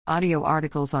Audio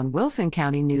articles on Wilson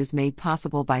County News made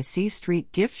possible by C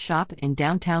Street Gift Shop in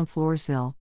downtown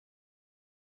Floresville.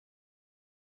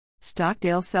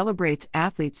 Stockdale celebrates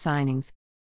athlete signings.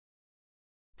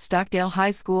 Stockdale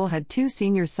High School had 2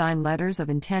 seniors sign letters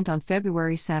of intent on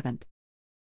February 7.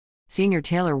 Senior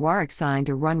Taylor Warwick signed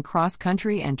to run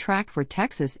cross-country and track for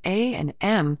Texas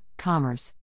A&M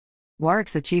Commerce.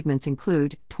 Warwick's achievements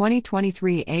include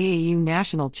 2023 AAU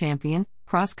National Champion,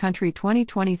 Cross Country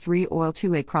 2023 Oil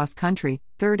 2A Cross Country,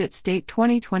 3rd at State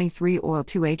 2023 Oil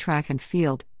 2A Track and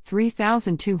Field,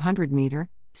 3,200 meter,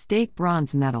 State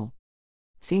Bronze Medal.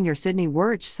 Senior Sydney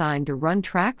Wurich signed to run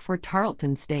track for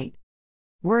Tarleton State.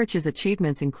 Wurich's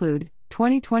achievements include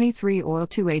 2023 Oil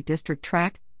 2A District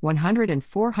Track, 100 and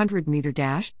 400 meter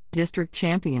dash, District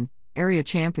Champion, Area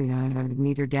Champion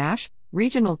meter dash,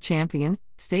 Regional Champion,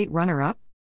 State Runner-up.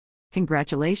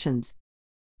 Congratulations!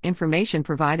 Information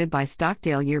provided by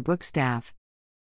Stockdale Yearbook staff.